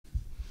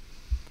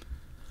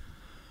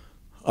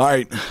All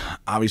right,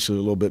 obviously a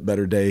little bit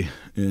better day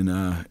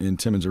in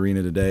Timmons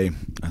Arena today.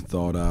 I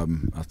thought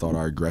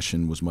our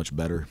aggression was much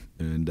better,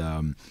 and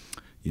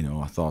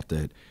I thought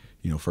that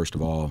first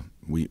of all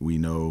we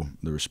know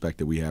the respect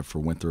that we have for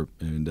Winthrop,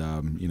 and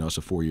it's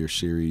a 4-year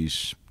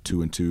series,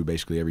 2-2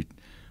 basically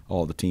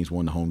all the teams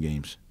won the home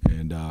games,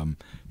 and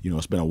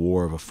it's been a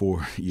war of a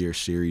 4-year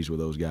series with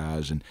those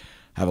guys, and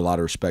have a lot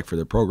of respect for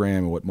their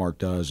program and what Mark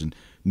does, and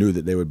knew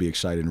that they would be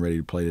excited and ready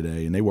to play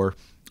today, and they were.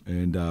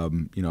 And,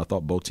 I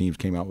thought both teams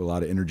came out with a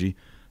lot of energy.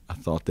 I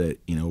thought that,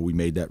 we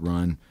made that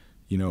run,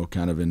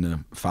 kind of in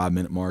the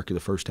 5-minute mark of the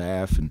first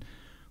half. And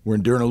we're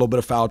enduring a little bit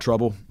of foul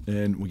trouble.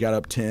 And we got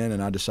up 10,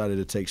 and I decided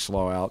to take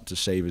Slaw out to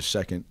save his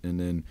second. And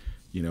then,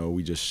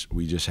 we just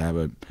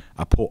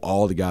I pull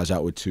all the guys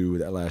out with 2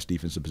 with that last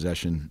defensive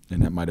possession.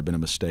 And that might have been a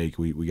mistake.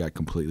 We got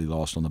completely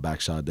lost on the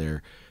backside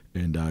there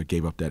and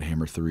gave up that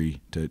hammer 3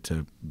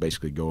 to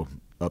basically go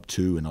up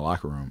 2 in the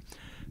locker room.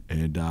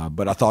 And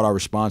but I thought our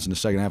response in the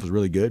second half was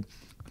really good.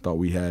 I thought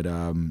we had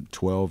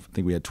 12. I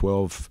think we had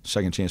 12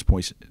 second chance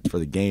points for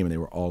the game, and they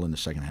were all in the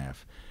second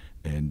half.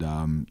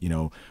 And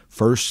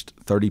first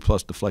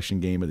 30-plus deflection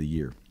game of the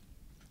year.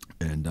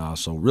 And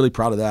so really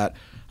proud of that.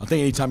 I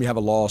think anytime you have a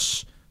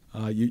loss,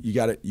 you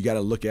got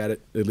to look at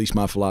it. At least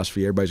my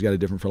philosophy. Everybody's got a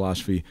different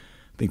philosophy.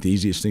 I think the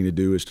easiest thing to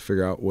do is to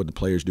figure out what the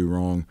players do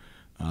wrong.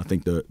 I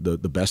think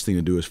the best thing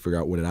to do is figure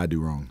out what did I do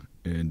wrong.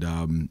 And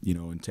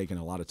and taking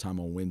a lot of time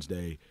on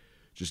Wednesday,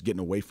 just getting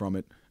away from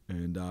it,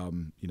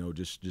 and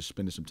just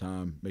spending some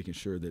time making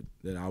sure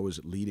that I was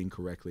leading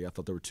correctly. I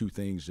thought there were 2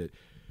 things that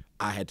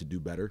I had to do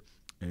better,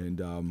 and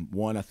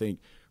one, I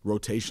think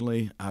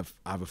rotationally, I've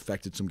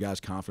affected some guys'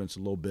 confidence a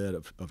little bit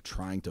of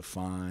trying to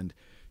find,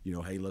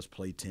 hey, let's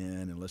play 10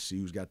 and let's see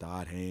who's got the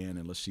hot hand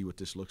and let's see what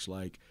this looks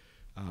like.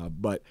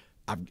 But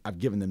I've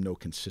given them no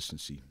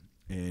consistency,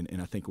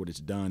 and I think what it's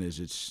done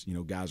is it's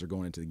guys are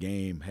going into the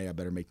game, hey, I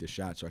better make this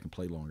shot so I can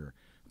play longer.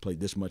 Played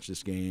this much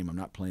this game, I'm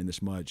not playing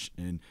this much.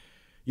 And,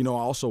 I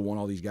also want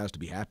all these guys to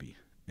be happy.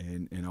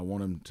 And I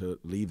want them to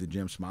leave the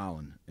gym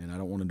smiling. And I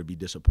don't want them to be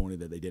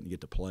disappointed that they didn't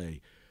get to play.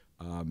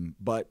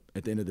 But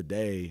at the end of the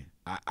day,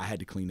 I had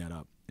to clean that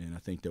up. And I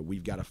think that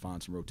we've got to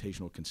find some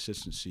rotational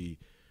consistency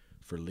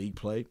for league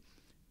play.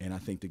 And I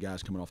think the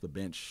guys coming off the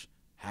bench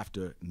have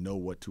to know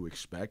what to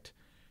expect.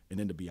 And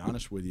then to be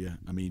honest with you,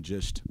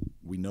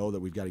 we know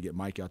that we've got to get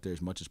Mike out there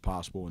as much as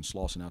possible and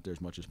Slauson out there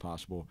as much as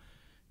possible.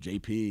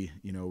 JP,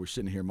 we're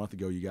sitting here a month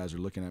ago. You guys are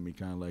looking at me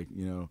kind of like,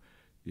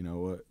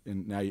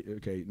 and now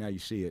you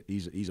see it.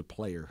 He's a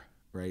player,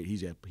 right? He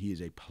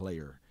is a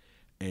player,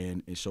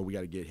 and so we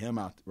got to get him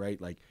out,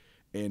 right? Like,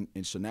 and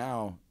so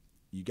now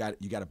you got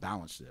to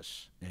balance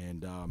this,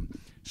 and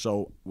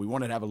so we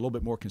wanted to have a little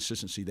bit more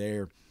consistency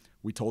there.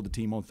 We told the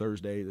team on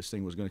Thursday this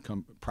thing was going to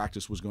come.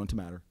 Practice was going to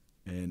matter,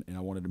 and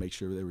I wanted to make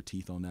sure there were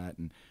teeth on that,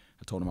 and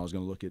I told them I was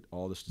going to look at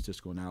all the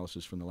statistical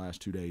analysis from the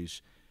last 2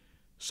 days.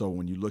 So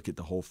when you look at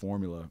the whole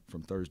formula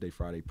from Thursday,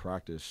 Friday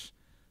practice,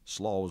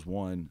 Slaw was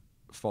 1,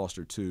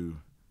 Foster 2,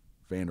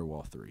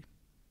 Vanderwall 3.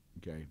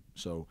 Okay,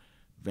 so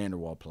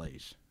Vanderwall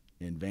plays,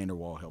 and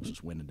Vanderwall helps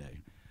us win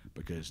today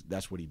because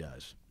that's what he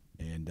does.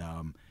 And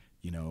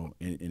and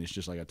it's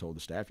just like I told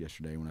the staff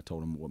yesterday when I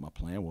told them what my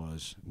plan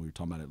was. We were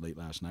talking about it late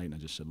last night, and I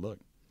just said, look,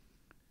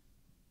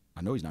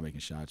 I know he's not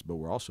making shots, but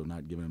we're also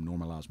not giving him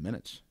normalized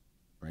minutes,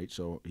 right?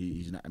 So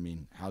he's not. I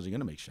mean, how's he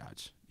going to make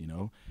shots?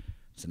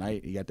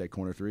 Tonight, he got that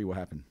corner 3. What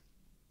happened?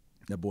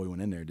 That boy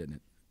went in there, didn't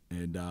it?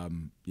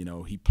 And,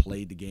 he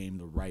played the game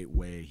the right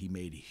way. He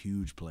made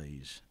huge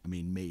plays.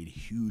 Made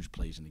huge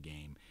plays in the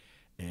game.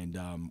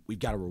 And we've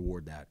got to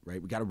reward that,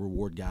 right? We've got to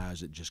reward guys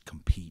that just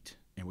compete.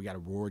 And we got to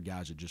reward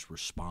guys that just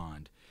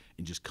respond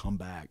and just come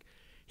back.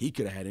 He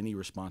could have had any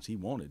response he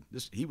wanted.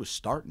 He was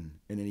starting,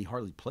 and then he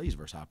hardly plays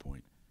versus High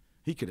Point.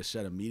 He could have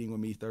set a meeting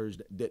with me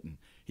Thursday. Didn't.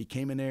 He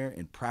came in there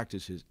and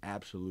practiced his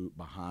absolute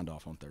behind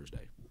off on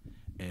Thursday.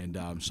 And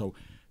so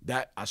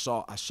that I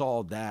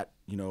saw that,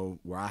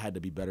 where I had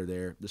to be better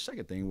there. The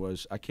second thing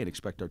was I can't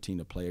expect our team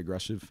to play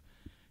aggressive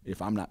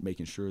if I'm not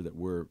making sure that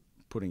we're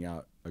putting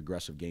out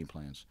aggressive game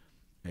plans.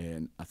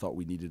 And I thought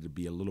we needed to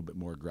be a little bit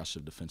more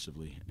aggressive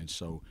defensively. And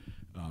so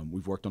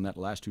we've worked on that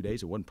the last 2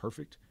 days. It wasn't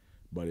perfect,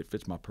 but it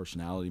fits my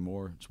personality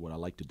more. It's what I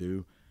like to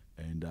do.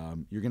 And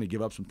you're going to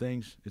give up some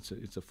things.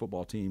 It's a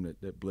football team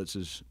that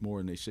blitzes more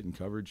and they sit in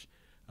coverage.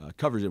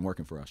 Coverage isn't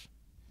working for us.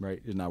 Right,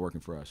 it's not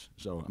working for us.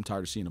 So I'm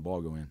tired of seeing the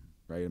ball go in.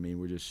 Right,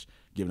 we're just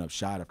giving up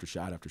shot after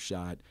shot after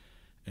shot,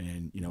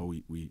 and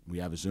we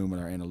have a Zoom with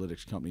our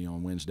analytics company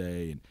on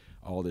Wednesday and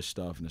all this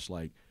stuff, and it's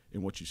like,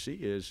 and what you see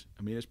is,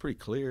 it's pretty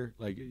clear.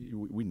 Like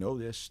we know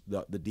this.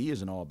 The D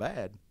isn't all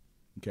bad.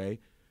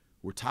 Okay,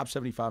 we're top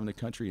 75 in the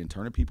country in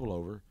turning people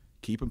over,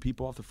 keeping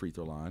people off the free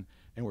throw line,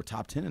 and we're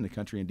top 10 in the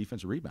country in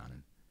defensive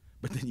rebounding.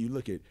 But then you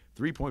look at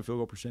 3-point field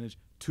goal percentage,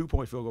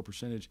 2-point field goal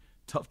percentage,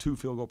 tough 2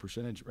 field goal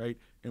percentage, right?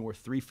 And we're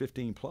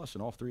 315 plus in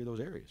all 3 of those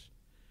areas.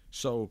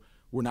 So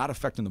we're not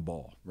affecting the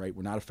ball, right?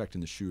 We're not affecting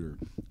the shooter.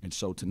 And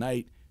so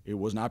tonight it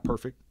was not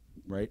perfect,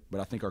 right?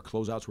 But I think our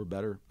closeouts were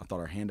better. I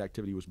thought our hand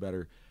activity was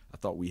better. I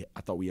thought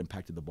we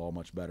impacted the ball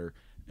much better.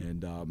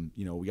 And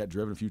we got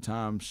driven a few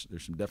times.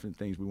 There's some definite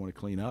things we want to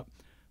clean up,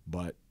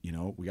 but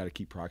we got to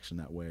keep practicing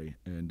that way.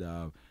 And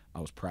I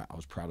was proud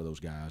of those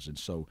guys. And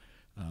so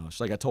it's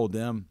like I told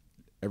them,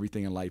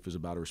 everything in life is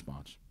about a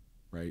response,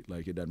 right?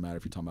 Like it doesn't matter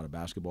if you're talking about a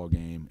basketball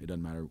game. It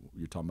doesn't matter what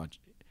you're talking about.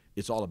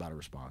 It's all about a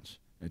response.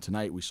 And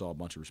tonight we saw a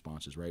bunch of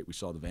responses, right? We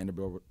saw the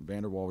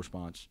Vanderwall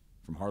response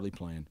from hardly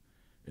playing,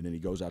 and then he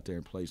goes out there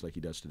and plays like he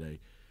does today.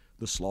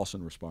 The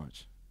Slauson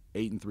response,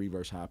 8-3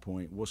 versus High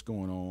Point. What's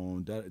going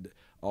on?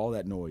 All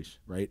that noise,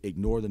 right?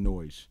 Ignore the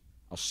noise.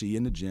 I'll see you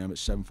in the gym at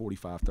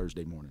 7:45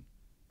 Thursday morning,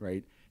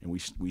 right? And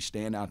we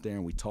stand out there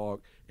and we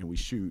talk and we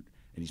shoot,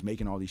 and he's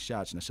making all these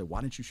shots. And I said,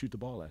 why didn't you shoot the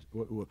ball last?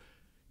 Well,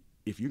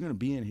 if you're going to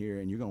be in here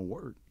and you're going to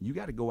work, you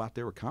got to go out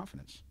there with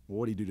confidence. Well,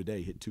 what did he do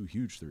today? Hit 2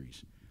 huge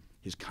threes.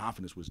 His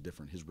confidence was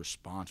different. His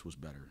response was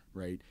better,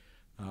 right?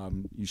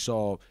 You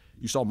saw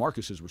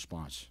Marcus's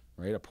response,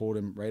 right? I pulled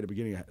him right at the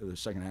beginning of the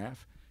second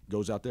half.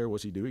 Goes out there,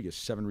 what's he do? He gets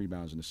 7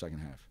 rebounds in the second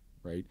half,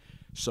 right?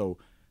 So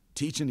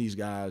teaching these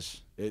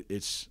guys,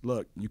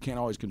 look, you can't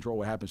always control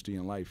what happens to you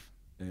in life,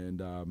 and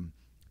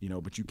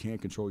but you can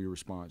control your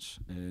response.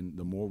 And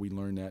the more we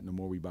learn that and the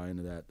more we buy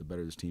into that, the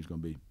better this team's going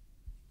to be.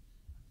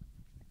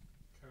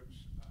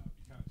 Coach, you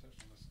kind of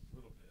touched on this a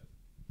little bit,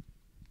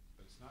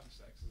 but it's not just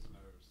X's and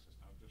O's.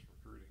 It's not just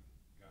recruiting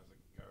guys that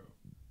can go.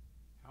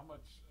 How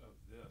much of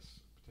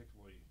this,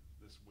 particularly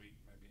this week,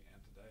 maybe,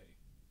 and today,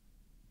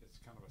 it's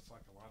kind of a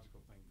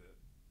psychological thing that,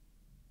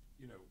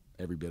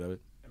 every bit of it.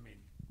 I mean,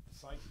 the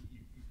psyche,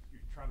 you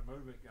try to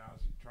motivate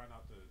guys. You try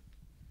not to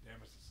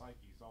damage the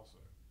psyches also.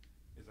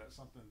 Is that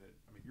something that,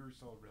 I mean, you're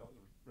still a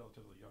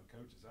relatively young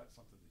coach. Is that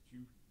something that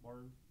you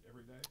learn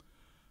every day?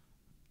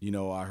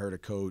 I heard a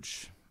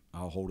coach,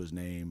 I'll hold his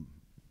name,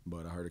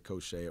 but I heard a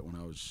coach say it when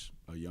I was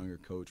a younger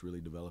coach,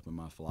 really developing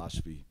my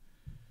philosophy.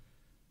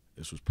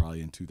 This was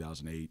probably in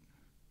 2008,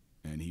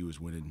 and he was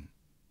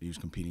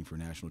competing for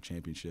national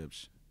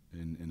championships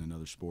in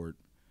another sport.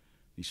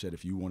 He said,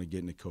 if you want to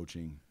get into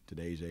coaching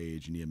today's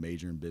age, you need a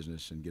major in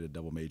business and get a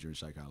double major in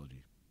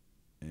psychology.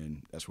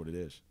 And that's what it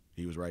is.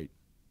 He was right.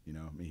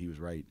 He was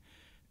right.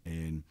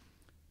 And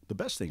the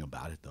best thing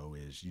about it, though,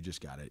 is you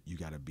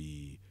gotta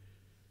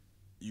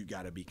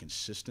be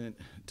consistent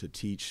to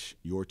teach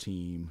your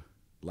team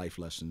life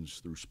lessons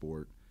through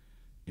sport.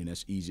 And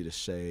that's easy to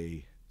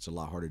say. It's a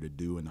lot harder to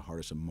do in the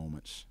hardest of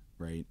moments,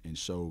 right? And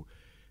so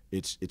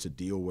it's a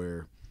deal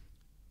where,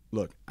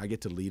 look, I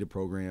get to lead a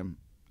program.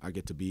 I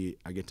get to be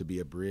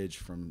a bridge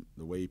from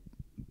the way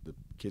the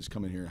kids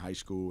come in here in high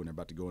school and they're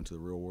about to go into the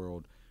real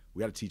world. We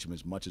got to teach them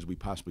as much as we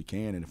possibly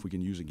can, and if we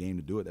can use a game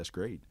to do it, that's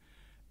great.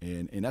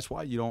 And that's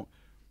why there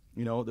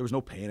was no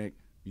panic.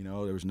 There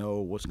was no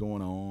what's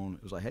going on.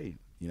 It was like, hey,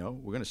 we're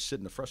going to sit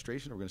in the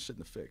frustration or we're going to sit in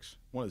the fix.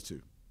 One of the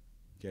two.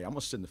 Okay, I'm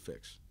going to sit in the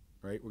fix,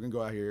 right? We're going to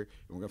go out here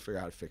and we're going to figure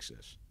out how to fix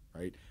this,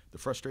 right? The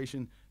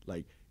frustration,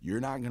 like,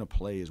 you're not going to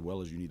play as well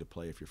as you need to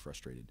play if you're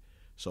frustrated.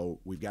 So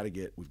we've got to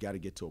get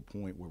to a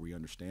point where we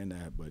understand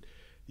that. But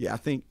yeah, I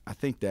think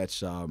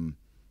that's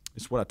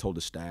it's what I told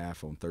the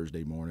staff on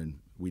Thursday morning.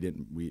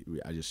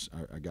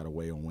 I got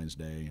away on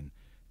Wednesday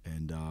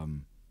and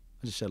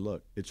I just said,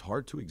 look, it's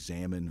hard to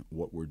examine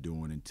what we're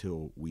doing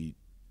until we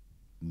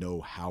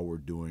know how we're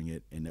doing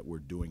it and that we're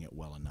doing it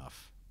well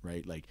enough,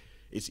 right? Like,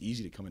 it's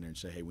easy to come in there and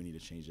say, hey, we need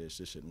to change this.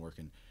 This isn't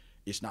working.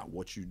 It's not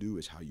what you do,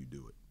 it's how you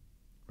do it,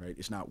 right?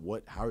 It's not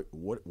what are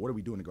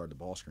we doing to guard the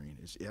ball screen.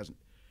 It hasn't.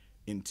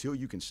 Until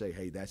you can say,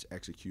 hey, that's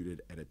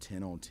executed at a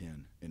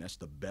 10-on-10, and that's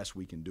the best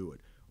we can do it,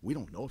 we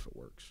don't know if it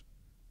works.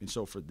 And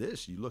so for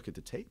this, you look at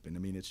the tape, and I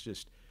mean, it's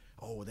just,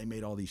 oh, they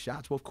made all these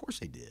shots. Well, of course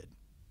they did.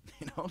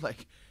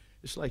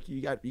 It's like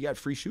you got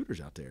free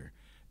shooters out there.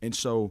 And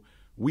so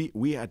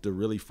we had to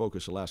really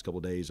focus the last couple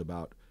of days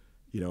about,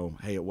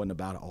 hey, it wasn't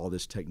about all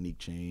this technique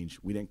change.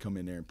 We didn't come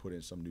in there and put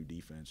in some new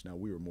defense. Now,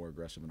 we were more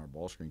aggressive in our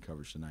ball screen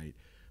coverage tonight,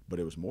 but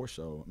it was more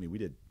so, I mean, we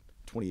did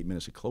 28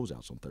 minutes of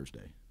closeouts on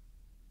Thursday.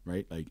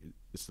 Right? Like,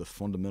 it's the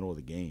fundamental of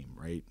the game,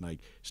 right? Like,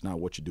 it's not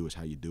what you do, it's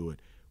how you do it.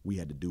 We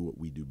had to do what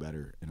we do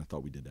better, and I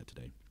thought we did that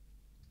today.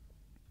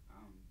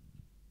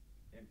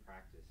 In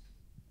practice,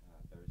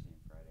 Thursday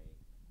and Friday,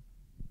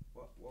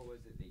 what was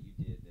it that you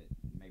did that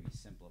maybe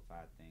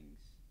simplified things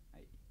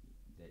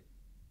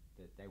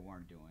that they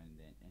weren't doing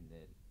and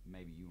that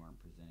maybe you weren't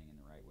presenting in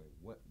the right way?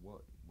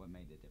 What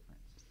made the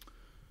difference?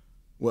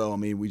 Well, I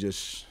mean,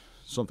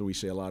 something we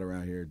say a lot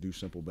around here, do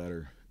simple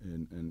better,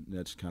 and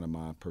that's kind of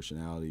my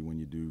personality when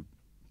you do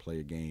play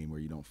a game where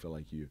you don't feel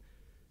like you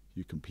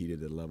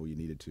competed at the level you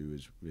needed to,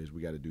 is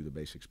we got to do the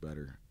basics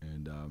better.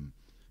 And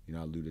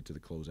I alluded to the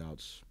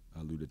closeouts,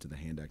 I alluded to the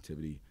hand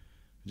activity.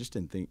 I just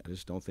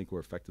don't think we're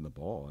affecting the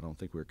ball. I don't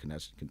think we're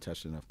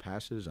contesting enough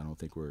passes. I don't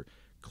think we're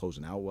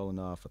closing out well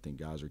enough. I think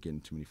guys are getting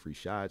too many free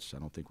shots. I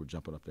don't think we're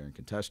jumping up there and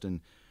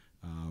contesting.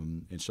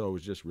 And so it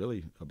was just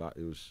really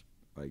it was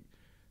like,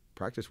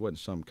 practice wasn't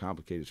some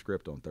complicated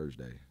script on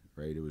Thursday,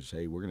 right? It was,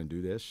 hey, we're going to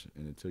do this,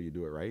 and until you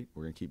do it right,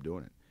 we're going to keep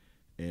doing it.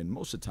 And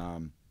most of the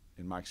time,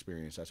 in my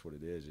experience, that's what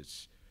it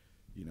is.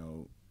 you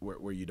know,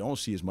 where you don't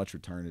see as much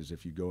return is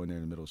if you go in there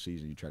in the middle of the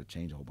season, you try to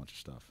change a whole bunch of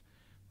stuff,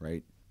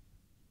 right?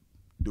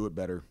 Do it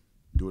better,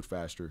 do it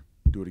faster,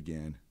 do it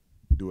again,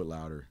 do it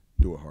louder,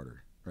 do it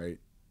harder, right?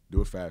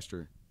 Do it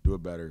faster, do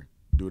it better,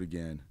 do it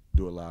again,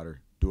 do it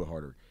louder, do it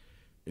harder,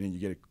 and then you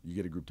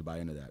get a group to buy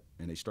into that,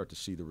 and they start to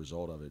see the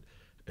result of it.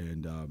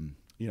 And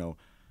you know,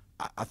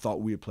 I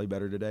thought we would play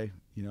better today.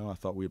 You know, I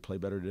thought we would play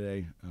better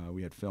today.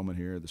 We had film in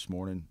here this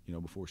morning, you know,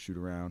 before shoot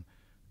around,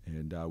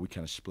 and we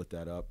kind of split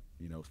that up.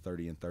 You know,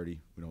 30 and 30.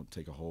 We don't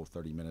take a whole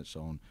 30 minutes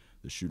on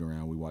the shoot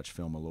around. We watch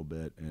film a little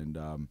bit,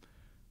 and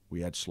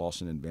we had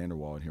Slauson and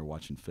Vanderwall in here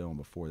watching film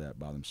before that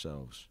by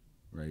themselves,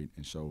 right?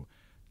 And so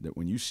that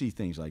when you see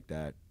things like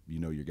that, you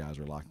know your guys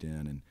are locked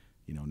in, and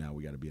you know now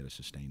we got to be able to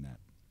sustain that.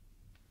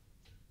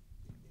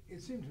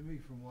 It seemed to me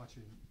from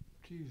watching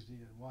Tuesday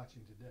and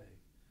watching today,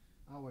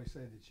 I always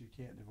say that you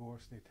can't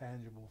divorce the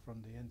tangible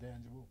from the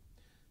intangible,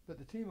 but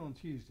the team on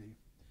Tuesday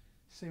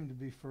seemed to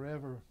be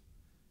forever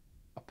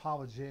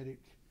apologetic.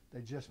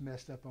 They just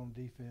messed up on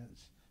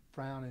defense,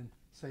 frowning,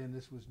 saying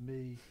this was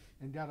me,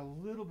 and got a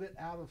little bit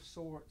out of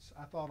sorts,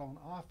 I thought, on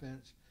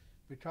offense,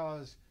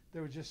 because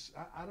there was just,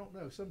 I don't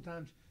know,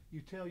 sometimes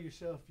you tell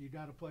yourself you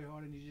got to play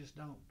hard and you just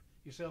don't.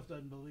 Yourself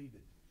doesn't believe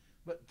it.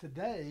 But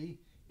today,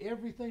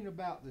 everything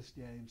about this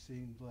game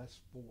seemed less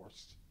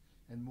forced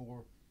and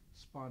more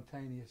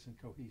spontaneous and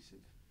cohesive.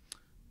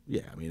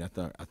 Yeah, I mean,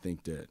 I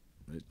think that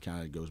it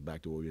kind of goes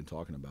back to what we've been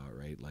talking about,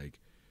 right? Like,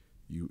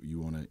 you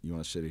want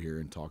to sit here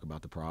and talk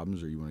about the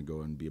problems, or you want to go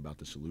and be about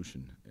the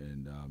solution.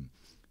 And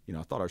you know,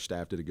 I thought our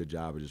staff did a good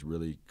job of just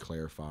really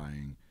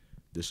clarifying,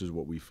 this is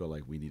what we feel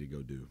like we need to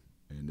go do,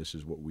 and this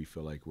is what we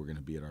feel like we're going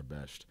to be at our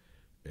best.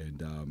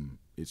 And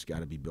it's got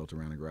to be built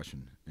around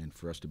aggression. And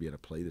for us to be able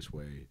to play this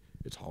way,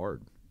 it's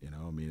hard. You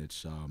know, I mean,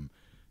 it's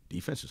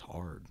defense is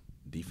hard.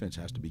 Defense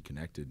has to be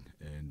connected.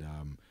 And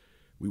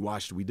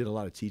we did a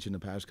lot of teaching the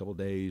past couple of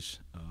days.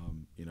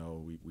 You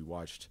know, we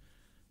watched.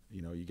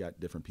 You know, you got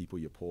different people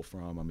you pull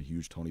from. I'm a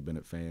huge Tony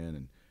Bennett fan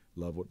and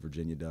love what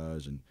Virginia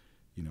does. And,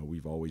 you know,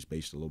 we've always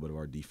based a little bit of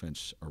our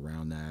defense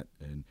around that.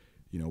 And,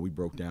 you know, we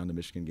broke down the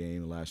Michigan game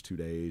the last 2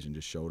 days and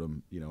just showed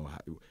them, you know, how,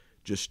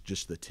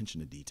 just the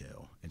attention to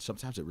detail. And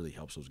sometimes it really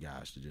helps those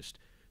guys to just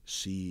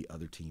see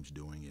other teams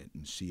doing it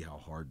and see how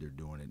hard they're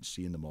doing it and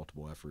seeing the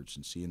multiple efforts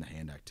and seeing the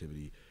hand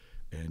activity.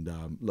 And,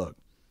 look,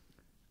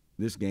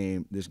 this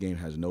game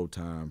has no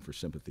time for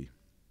sympathy.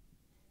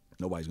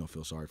 Nobody's gonna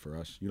feel sorry for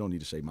us. You don't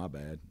need to say my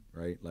bad,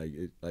 right?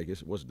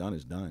 It's what's done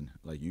is done.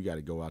 Like, you got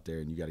to go out there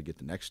and you got to get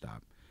the next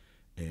stop,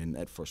 and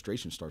that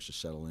frustration starts to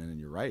settle in. And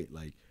you're right.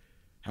 Like,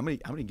 how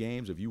many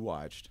games have you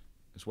watched?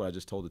 That's what I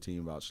just told the team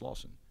about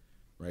Slauson,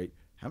 right?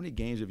 How many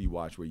games have you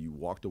watched where you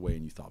walked away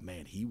and you thought,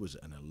 man, he was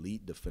an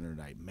elite defender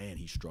tonight. Man,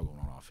 he struggled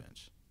on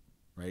offense,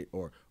 right?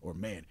 Or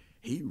man,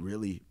 he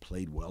really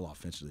played well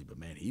offensively, but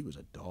man, he was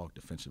a dog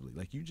defensively.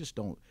 Like, you just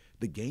don't.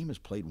 The game is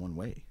played one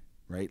way.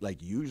 Right?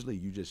 Like, usually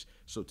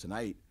so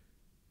tonight,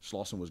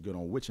 Slauson was good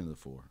on which end of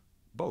the floor?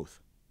 Both,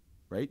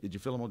 right? Did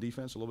you feel him on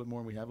defense a little bit more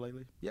than we have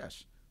lately?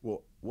 Yes.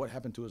 Well, what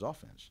happened to his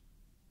offense,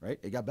 right?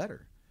 It got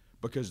better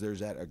because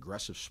there's that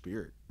aggressive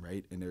spirit,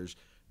 right? And there's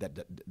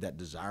that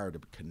desire to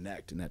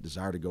connect and that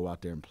desire to go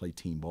out there and play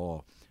team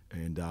ball.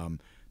 And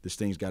this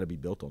thing's got to be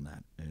built on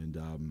that. And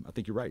I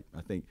think you're right.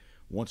 I think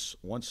once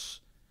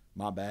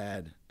my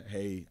bad,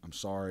 hey, I'm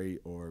sorry,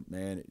 or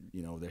man,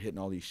 you know, they're hitting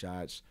all these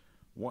shots,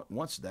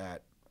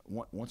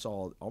 once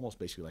all almost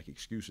basically like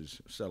excuses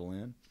settle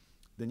in,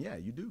 then yeah,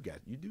 you do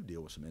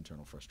deal with some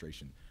internal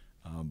frustration.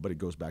 But it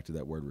goes back to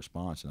that word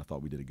response, and I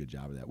thought we did a good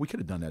job of that. We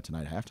could have done that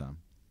tonight at halftime.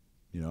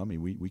 You know, I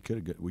mean, we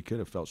could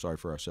have felt sorry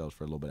for ourselves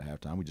for a little bit at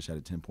halftime. We just had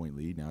a 10-point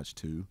lead. Now it's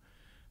 2.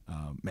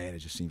 Man, it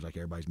just seems like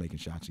everybody's making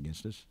shots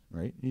against us,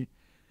 right? You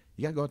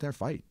got to go out there and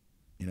fight.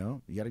 You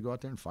know, you got to go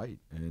out there and fight.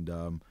 And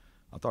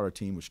I thought our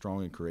team was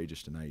strong and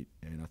courageous tonight,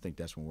 and I think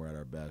that's when we're at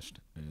our best.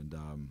 And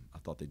I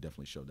thought they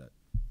definitely showed that.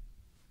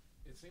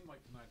 It seemed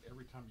like tonight,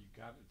 every time you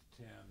got it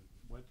to 10,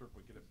 Winthrop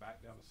would get it back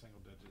down to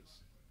single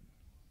digits.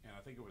 And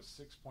I think it was a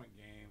 6-point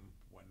game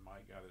when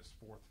Mike got his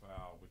 4th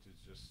foul, which is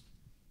just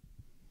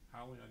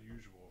highly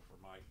unusual for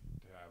Mike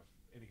to have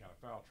any kind of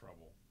foul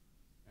trouble.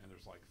 And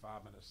there's like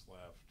 5 minutes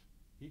left.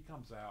 He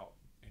comes out,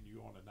 and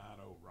you on a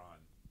 9-0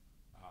 run.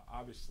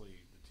 Obviously,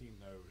 the team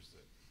knows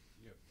that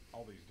you have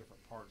all these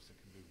different parts that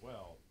can do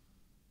well.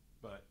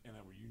 But in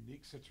a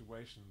unique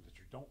situation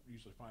that you don't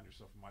usually find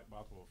yourself in Mike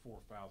Bothwell with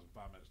 4 fouls in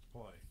 5 minutes to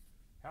play,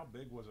 how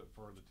big was it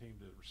for the team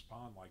to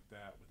respond like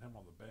that with him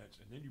on the bench,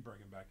 and then you bring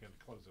him back in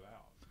to close it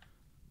out?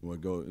 Well,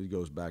 it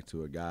goes back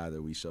to a guy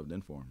that we subbed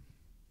in for him,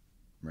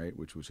 right?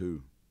 Which was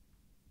who?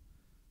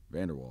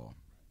 Vanderwall,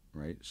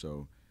 right?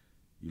 So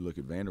you look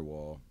at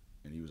Vanderwall,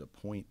 and he was a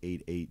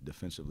 .88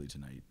 defensively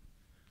tonight.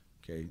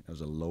 Okay, that was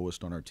the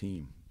lowest on our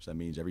team. So that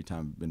means every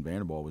time Ben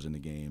Vanderwall was in the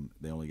game,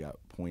 they only got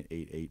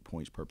 .88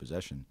 points per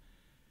possession.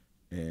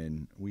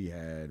 And we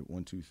had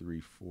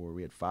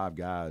 5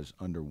 guys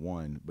under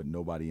 1, but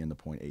nobody in the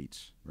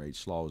 .8s, right?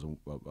 Slaw was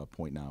a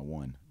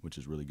 .91, which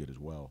is really good as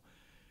well.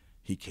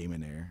 He came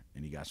in there,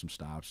 and he got some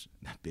stops,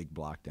 that big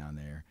block down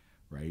there,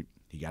 right?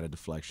 He got a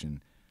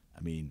deflection.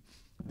 I mean,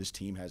 this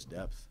team has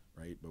depth,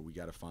 right? But we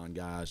got to find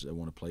guys that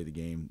want to play the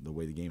game the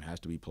way the game has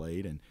to be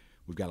played, and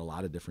we've got a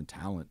lot of different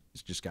talent.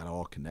 It's just got to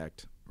all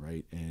connect,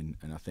 right? And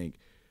I think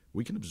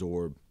we can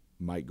absorb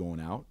Mike going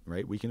out,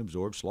 right? We can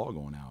absorb Slaw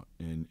going out,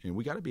 and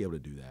we got to be able to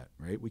do that,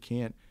 right? We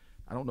can't.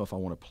 I don't know if I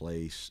want to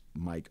place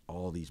Mike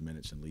all these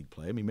minutes in league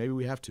play. I mean, maybe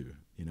we have to,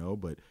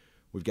 but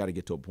we've got to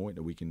get to a point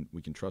that we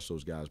can trust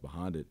those guys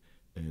behind it.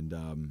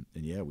 And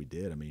yeah, we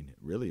did. I mean,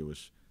 really, it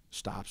was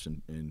stops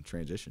and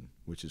transition,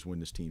 which is when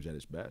this team's at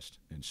its best.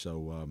 And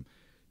so,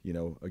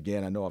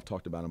 again, I know I've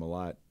talked about him a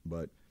lot,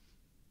 but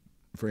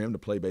for him to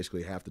play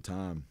basically half the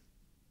time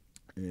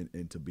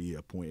and to be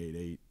a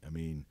 .88, I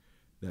mean,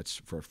 that's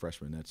for a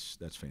freshman.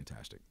 That's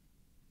fantastic.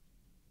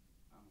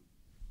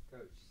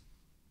 Coach,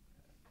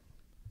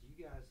 do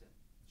you guys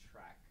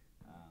track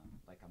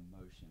like a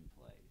motion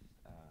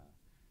plays,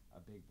 a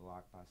big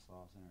block by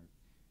Slauson, or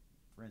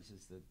for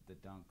instance the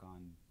dunk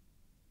on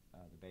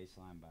the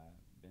baseline by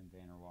Ben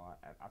Vanderwall?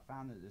 I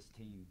found that this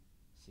team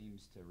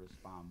seems to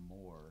respond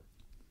more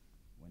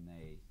when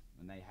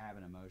they have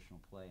an emotional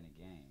play in a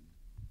game,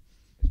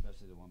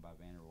 especially the one by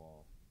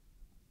Vanderwall.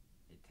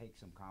 It takes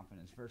some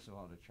confidence, first of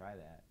all, to try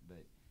that,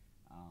 but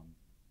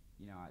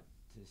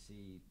to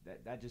see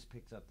that just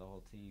picks up the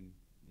whole team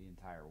the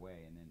entire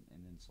way, and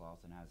then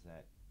Slauson has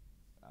that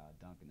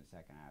dunk in the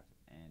second half,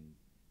 and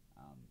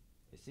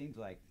it seems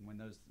like when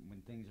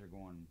things are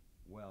going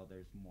well,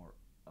 there's more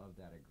of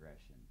that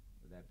aggression.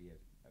 Would that be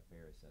a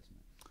fair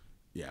assessment?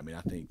 Yeah, I mean,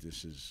 I think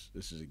this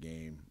is a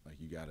game like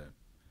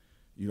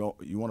you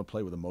want to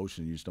play with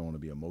emotion. You just don't want to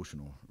be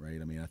emotional,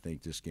 right? I mean, I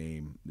think this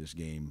game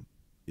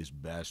is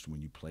best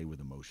when you play with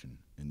emotion,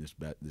 and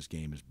this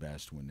game is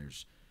best when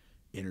there's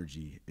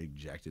energy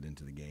injected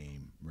into the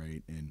game,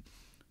 right? And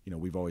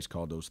we've always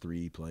called those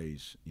 3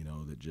 plays,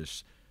 that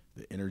just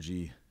the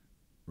energy,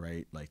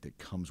 right, like that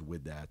comes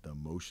with that, the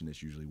emotion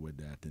that's usually with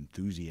that, the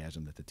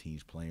enthusiasm that the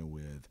team's playing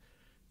with.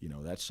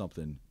 That's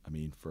something. I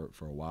mean, for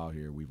a while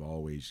here, we've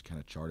always kind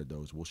of charted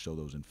those. We'll show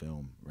those in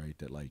film, right?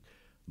 That like,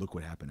 look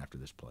what happened after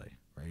this play,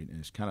 right? And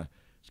it's kind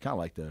of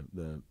like the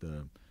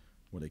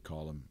what they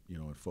call them,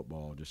 in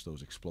football, just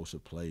those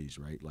explosive plays,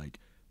 right? Like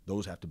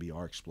those have to be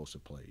our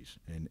explosive plays,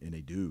 and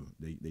they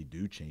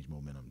do change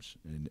momentums,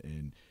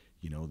 and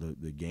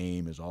the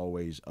game is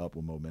always up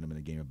with momentum in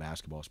a game of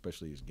basketball,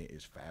 especially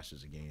as fast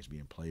as the game is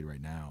being played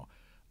right now.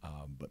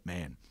 But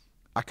man,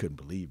 I couldn't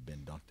believe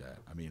Ben dunked that.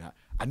 I mean,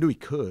 I knew he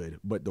could,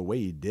 but the way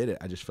he did it,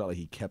 I just felt like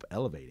he kept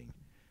elevating,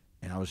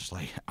 and I was just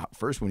like, at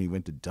first when he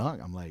went to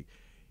dunk, I'm like,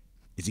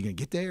 is he gonna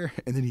get there?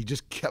 And then he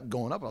just kept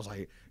going up. I was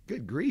like,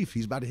 good grief,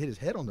 he's about to hit his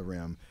head on the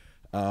rim.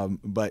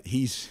 But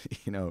he's,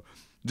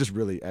 just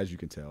really, as you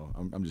can tell,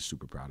 I'm just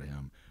super proud of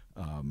him.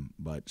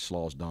 But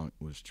Slaw's dunk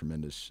was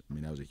tremendous. I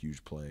mean, that was a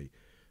huge play.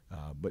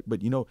 But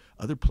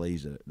other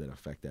plays that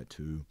affect that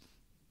too.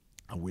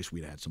 I wish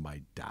we'd had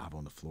somebody dive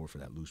on the floor for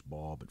that loose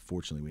ball, but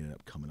fortunately we ended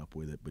up coming up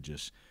with it. But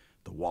just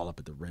the wall up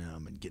at the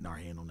rim and getting our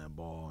hand on that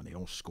ball, and they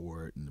don't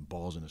score it, and the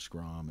ball's in a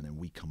scrum, and then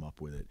we come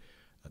up with it.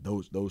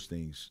 Those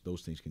things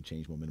can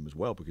change momentum as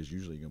well, because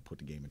usually you're going to put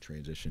the game in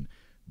transition.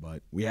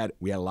 But we had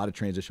a lot of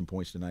transition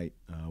points tonight,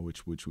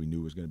 which we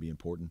knew was going to be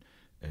important.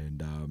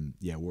 And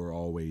we're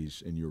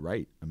always, and you're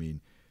right. I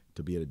mean,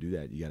 to be able to do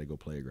that, you got to go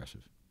play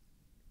aggressive.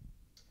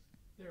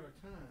 There are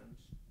times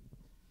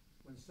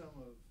when some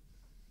of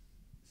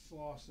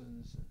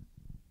Slauson's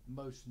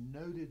most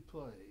noted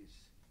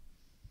plays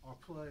are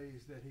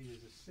plays that he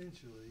has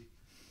essentially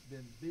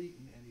been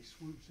beaten, and he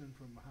swoops in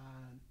from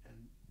behind,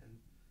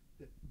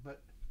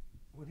 but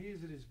when he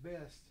is at his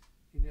best,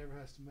 he never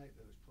has to make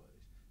those plays.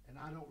 And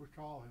I don't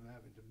recall him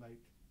having to make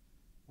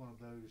one of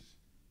those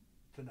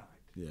tonight.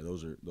 Yeah,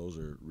 those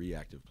are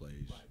reactive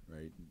plays,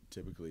 right?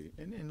 Typically,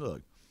 and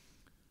look,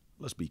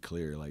 let's be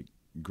clear. Like,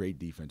 great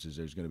defenses,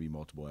 there's going to be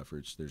multiple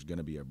efforts. There's going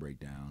to be a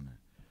breakdown.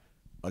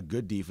 A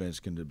good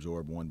defense can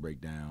absorb one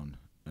breakdown.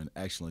 An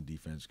excellent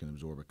defense can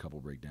absorb a couple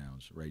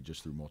breakdowns, right?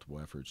 Just through multiple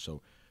efforts.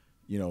 So,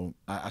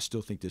 I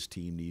still think this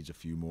team needs a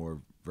few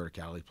more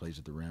verticality plays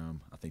at the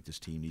rim. I think this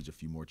team needs a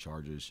few more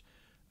charges.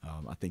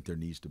 I think there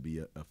needs to be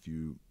a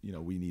few,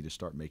 we need to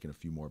start making a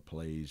few more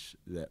plays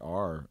that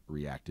are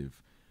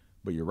reactive.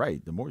 But you're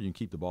right. The more you can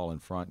keep the ball in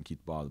front and keep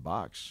the ball in the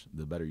box,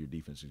 the better your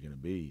defense is going to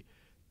be.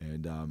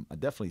 And I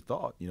definitely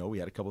thought, we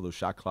had a couple of those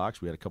shot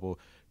clocks. We had a couple,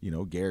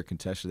 Garrett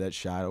contested that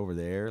shot over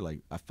there. Like,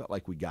 I felt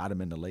like we got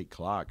him in the late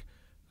clock.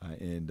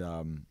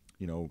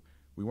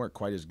 We weren't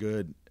quite as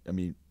good. I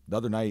mean, the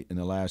other night in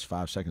the last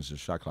 5 seconds of the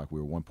shot clock,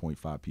 we were 1.5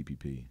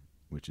 PPP,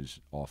 which is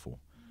awful.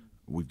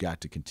 We've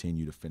got to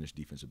continue to finish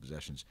defensive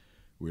possessions.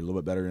 We were a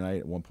little bit better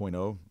tonight at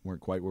 1.0.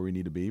 Weren't quite where we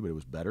need to be, but it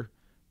was better.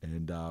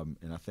 And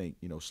I think,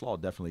 Slaw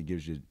definitely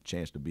gives you a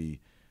chance to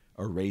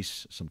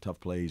erase some tough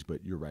plays,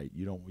 but you're right.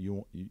 You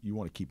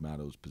want to keep them out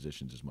of those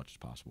positions as much as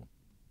possible.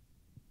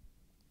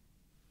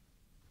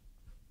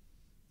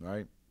 All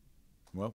right.